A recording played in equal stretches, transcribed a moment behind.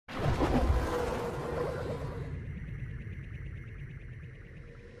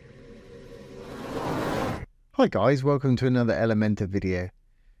Hi guys, welcome to another Elementor video.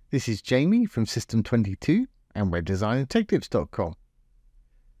 This is Jamie from System22 and webdesigndetectives.com.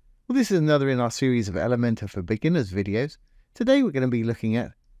 Well, this is another in our series of Elementor for Beginners videos. Today we're going to be looking at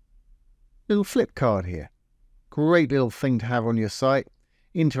a little flip card here. Great little thing to have on your site,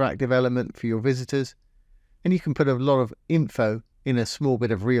 interactive element for your visitors, and you can put a lot of info in a small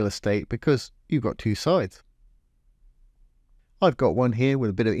bit of real estate because you've got two sides. I've got one here with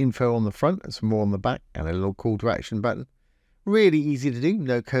a bit of info on the front and some more on the back and a little call to action button. Really easy to do,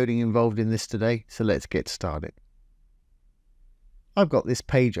 no coding involved in this today, so let's get started. I've got this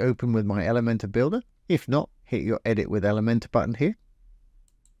page open with my Elementor builder. If not, hit your edit with Elementor button here.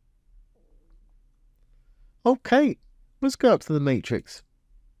 Okay, let's go up to the matrix.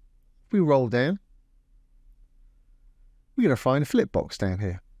 If we roll down, we're going to find a flip box down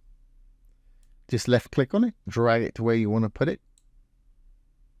here. Just left click on it, drag it to where you want to put it.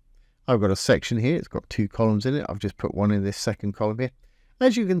 I've got a section here, it's got two columns in it. I've just put one in this second column here.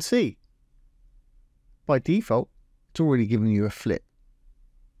 As you can see, by default, it's already given you a flip.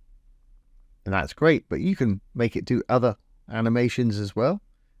 And that's great, but you can make it do other animations as well,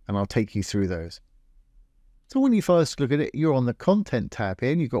 and I'll take you through those. So when you first look at it, you're on the Content tab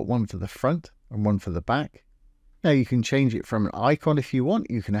here, and you've got one for the front and one for the back. Now you can change it from an icon if you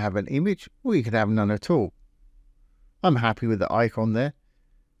want. You can have an image, or you can have none at all. I'm happy with the icon there.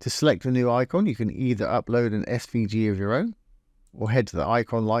 To select a new icon, you can either upload an SVG of your own or head to the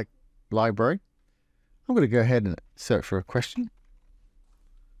icon library. I'm going to go ahead and search for a question.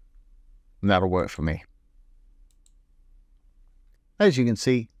 And that'll work for me. As you can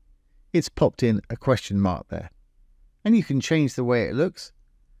see, it's popped in a question mark there. And you can change the way it looks.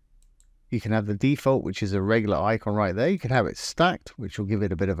 You can have the default, which is a regular icon right there. You can have it stacked, which will give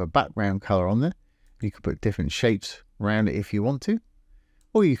it a bit of a background color on there. You can put different shapes around it if you want to.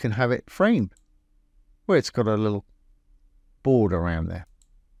 Or you can have it framed, where it's got a little board around there.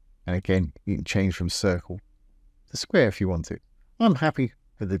 And again, you can change from circle to square if you want to. I'm happy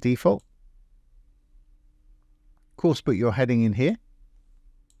with the default. Of course, put your heading in here.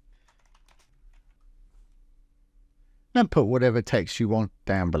 And put whatever text you want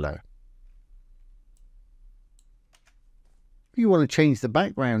down below. If you want to change the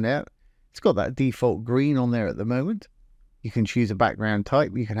background out, it's got that default green on there at the moment. You can choose a background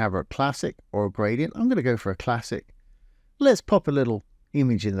type. You can have a classic or a gradient. I'm going to go for a classic. Let's pop a little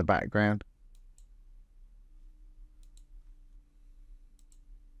image in the background.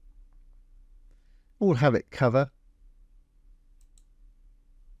 We'll have it cover.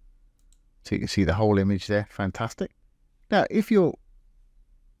 So you can see the whole image there. Fantastic. Now, if your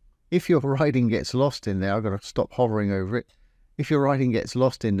writing gets lost in there, I've got to stop hovering over it. If your writing gets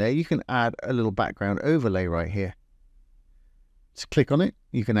lost in there, you can add a little background overlay right here. Just click on it.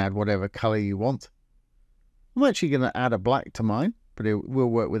 You can add whatever color you want. I'm actually going to add a black to mine, but it will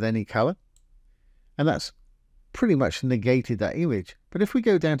work with any color. And that's pretty much negated that image. But if we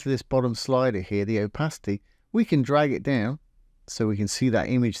go down to this bottom slider here, the opacity, we can drag it down so we can see that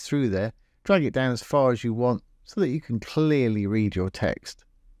image through there. Drag it down as far as you want so that you can clearly read your text.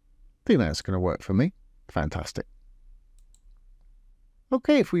 I think that's going to work for me. Fantastic.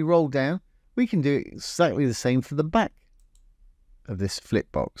 Okay, if we roll down, we can do exactly the same for the back of this flip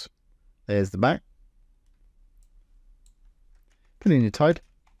box. There's the back. Put in your title.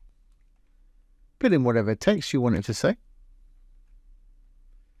 Put in whatever text you want it to say.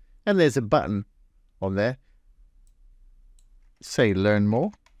 And there's a button on there. Say learn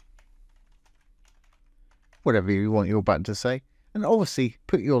more. Whatever you want your button to say. And obviously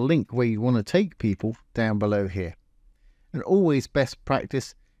put your link where you want to take people down below here. And always best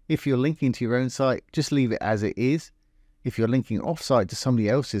practice, if you're linking to your own site, just leave it as it is. If you're linking off-site to somebody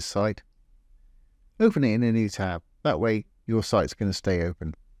else's site, open it in a new tab. That way your site's going to stay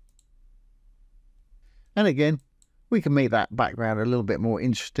open. And again, we can make that background a little bit more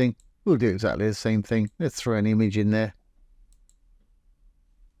interesting. We'll do exactly the same thing. Let's throw an image in there.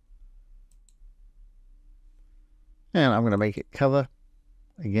 And I'm going to make it cover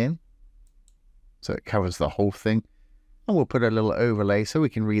again, so it covers the whole thing. And we'll put a little overlay so we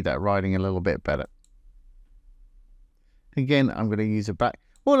can read that writing a little bit better. Again, I'm going to use a back.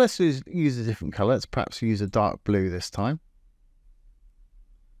 Well, let's use a different color. Let's perhaps use a dark blue this time.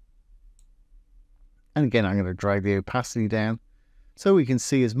 And again, I'm going to drag the opacity down so we can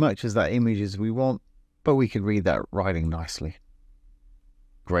see as much as that image as we want, but we can read that writing nicely.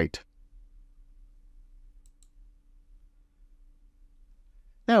 Great.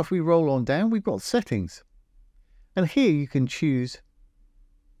 Now, if we roll on down, we've got settings. And here you can choose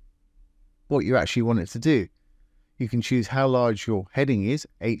what you actually want it to do. You can choose how large your heading is.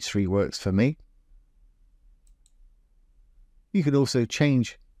 H3 works for me. You can also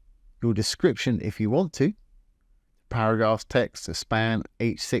change your description if you want to. Paragraphs, text, a span,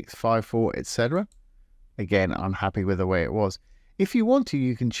 H6, 5-4, etc. Again, I'm happy with the way it was. If you want to,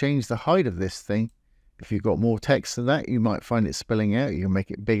 you can change the height of this thing. If you've got more text than that, you might find it spilling out. You can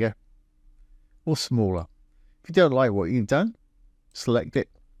make it bigger or smaller. If you don't like what you've done, select it,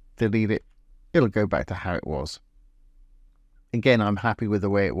 delete it. It'll go back to how it was. Again, I'm happy with the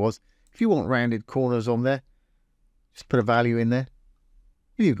way it was. If you want rounded corners on there, just put a value in there.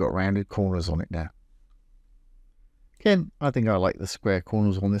 You've got rounded corners on it now. Again, I think I like the square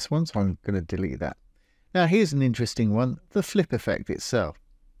corners on this one, so I'm going to delete that. Now here's an interesting one, the flip effect itself.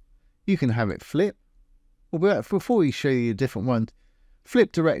 You can have it flip. Well, before we show you different ones,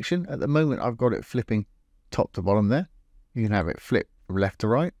 flip direction. At the moment I've got it flipping top to bottom there. You can have it flip from left to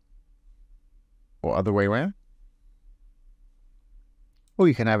right or other way around. Or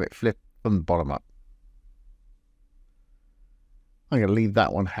you can have it flip from the bottom up. I'm going to leave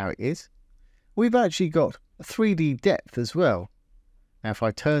that one how it is. We've actually got a 3D depth as well. Now if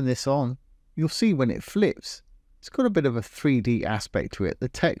I turn this on, you'll see when it flips, it's got a bit of a 3D aspect to it. The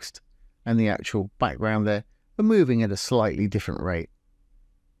text and the actual background there are moving at a slightly different rate.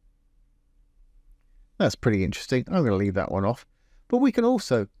 That's pretty interesting. I'm going to leave that one off. But we can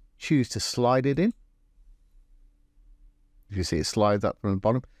also choose to slide it in. You see it slides up from the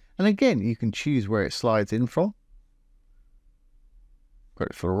bottom. And again, you can choose where it slides in from. Got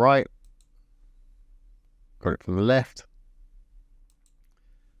it for the right. Got it for the left.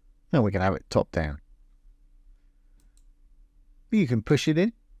 Now we can have it top down. You can push it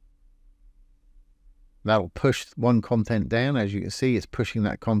in. That'll push one content down. As you can see, it's pushing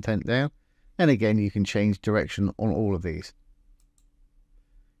that content down. And again, you can change direction on all of these.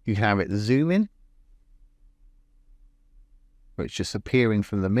 You can have it zoom in, where it's just appearing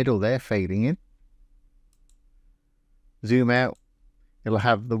from the middle there, fading in. Zoom out. It'll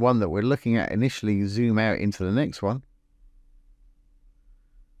have the one that we're looking at initially zoom out into the next one.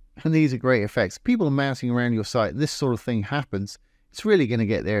 And these are great effects. People are mousing around your site. This sort of thing happens. It's really going to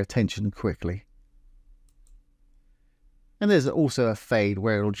get their attention quickly. And there's also a fade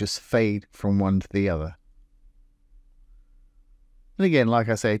where it'll just fade from one to the other. And again, like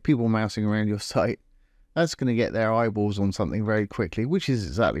I say, people mousing around your site, that's going to get their eyeballs on something very quickly, which is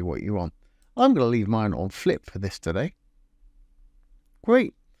exactly what you want. I'm going to leave mine on flip for this today.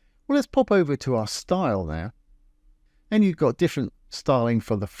 Great. Well, let's pop over to our style now. And you've got different styling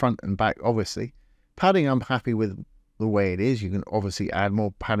for the front and back, obviously. Padding, I'm happy with the way it is. You can obviously add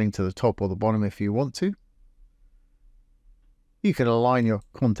more padding to the top or the bottom if you want to. You can align your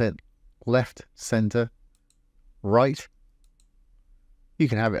content left, center, right. You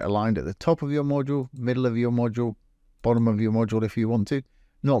can have it aligned at the top of your module, middle of your module, bottom of your module if you want to.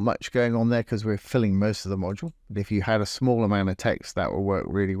 Not much going on there because we're filling most of the module. But if you had a small amount of text, that will work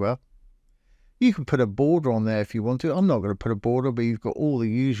really well. You can put a border on there if you want to. I'm not going to put a border, but you've got all the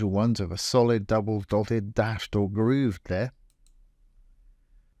usual ones of a solid, double, dotted, dashed or grooved there.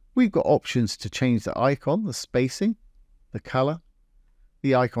 We've got options to change the icon, the spacing, the color,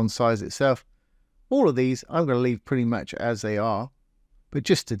 the icon size itself. All of these I'm going to leave pretty much as they are. But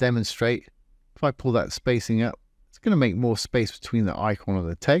just to demonstrate, if I pull that spacing up, it's going to make more space between the icon and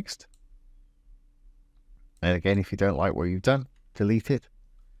the text. And again, if you don't like what you've done, delete it.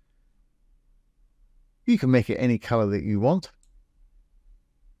 You can make it any color that you want.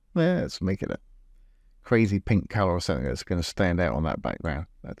 Yeah, let's make it a crazy pink color or something that's going to stand out on that background.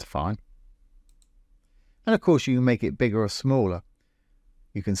 That's fine. And of course, you can make it bigger or smaller.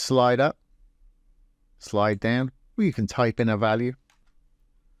 You can slide up, slide down, or you can type in a value.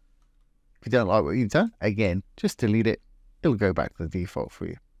 If you don't like what you've done, again, just delete it. It'll go back to the default for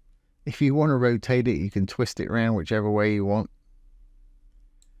you. If you want to rotate it, you can twist it around whichever way you want.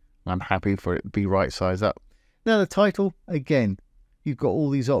 I'm happy for it to be right size up. Now the title, again, you've got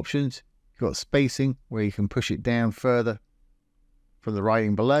all these options. You've got spacing where you can push it down further from the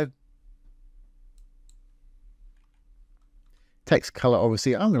writing below. Text color,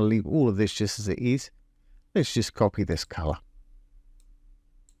 obviously, I'm going to leave all of this just as it is. Let's just copy this color.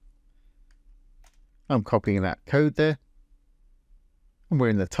 I'm copying that code there. And we're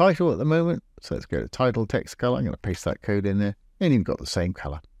in the title at the moment. So let's go to title text color. I'm going to paste that code in there. And you've got the same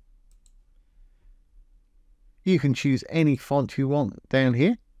color. You can choose any font you want down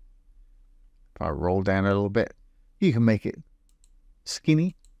here. If I roll down a little bit, you can make it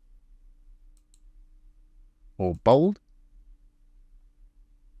skinny or bold.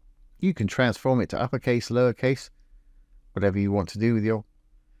 You can transform it to uppercase, lowercase, whatever you want to do with your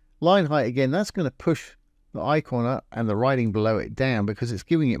line height. Again, that's going to push the icon up and the writing below it down because it's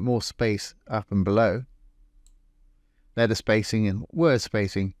giving it more space up and below. Letter spacing and word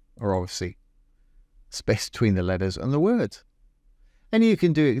spacing are obviously space between the letters and the words. And you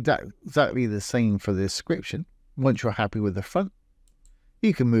can do exactly the same for the description. Once you're happy with the front,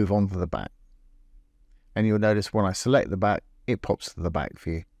 you can move on to the back. And you'll notice when I select the back, it pops to the back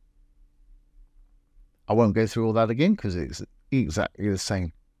view. I won't go through all that again because it's exactly the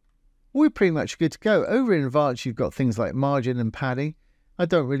same. We're pretty much good to go. Over in Advanced, you've got things like margin and padding. I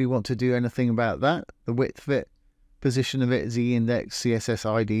don't really want to do anything about that. The width of it, position of it, z-index,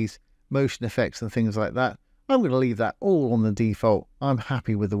 CSS IDs, motion effects and things like that. I'm going to leave that all on the default. I'm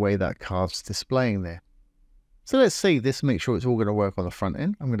happy with the way that card's displaying there. So let's save this and make sure it's all going to work on the front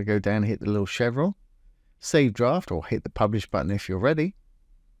end. I'm going to go down and hit the little chevron, save draft, or hit the publish button if you're ready.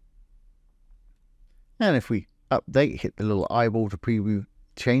 And if we update, hit the little eyeball to preview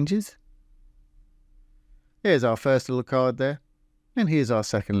changes. Here's our first little card there. And here's our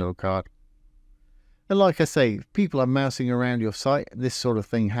second little card. And like I say, if people are mousing around your site, this sort of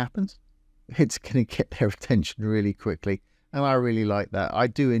thing happens. It's going to get their attention really quickly. And I really like that. I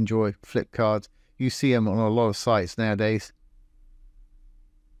do enjoy flip cards. You see them on a lot of sites nowadays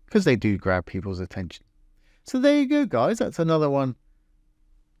because they do grab people's attention. So there you go, guys. That's another one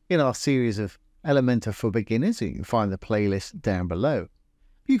in our series of Elementor for beginners. You can find the playlist down below.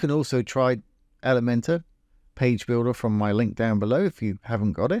 You can also try Elementor Page Builder from my link down below if you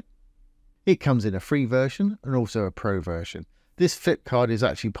haven't got it. It comes in a free version and also a pro version. This flip card is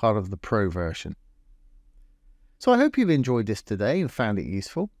actually part of the pro version. So I hope you've enjoyed this today and found it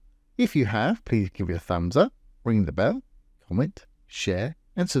useful. If you have, please give it a thumbs up, ring the bell, comment, share,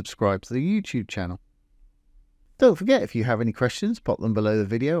 and subscribe to the YouTube channel. Don't forget, if you have any questions, pop them below the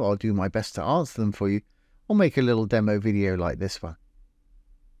video. I'll do my best to answer them for you, or make a little demo video like this one.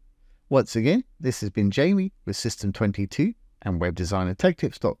 Once again, this has been Jamie with System22 and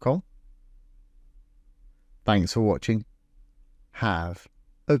WebDesignerTechTips.com. Thanks for watching. Have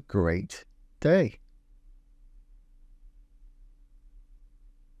a great day.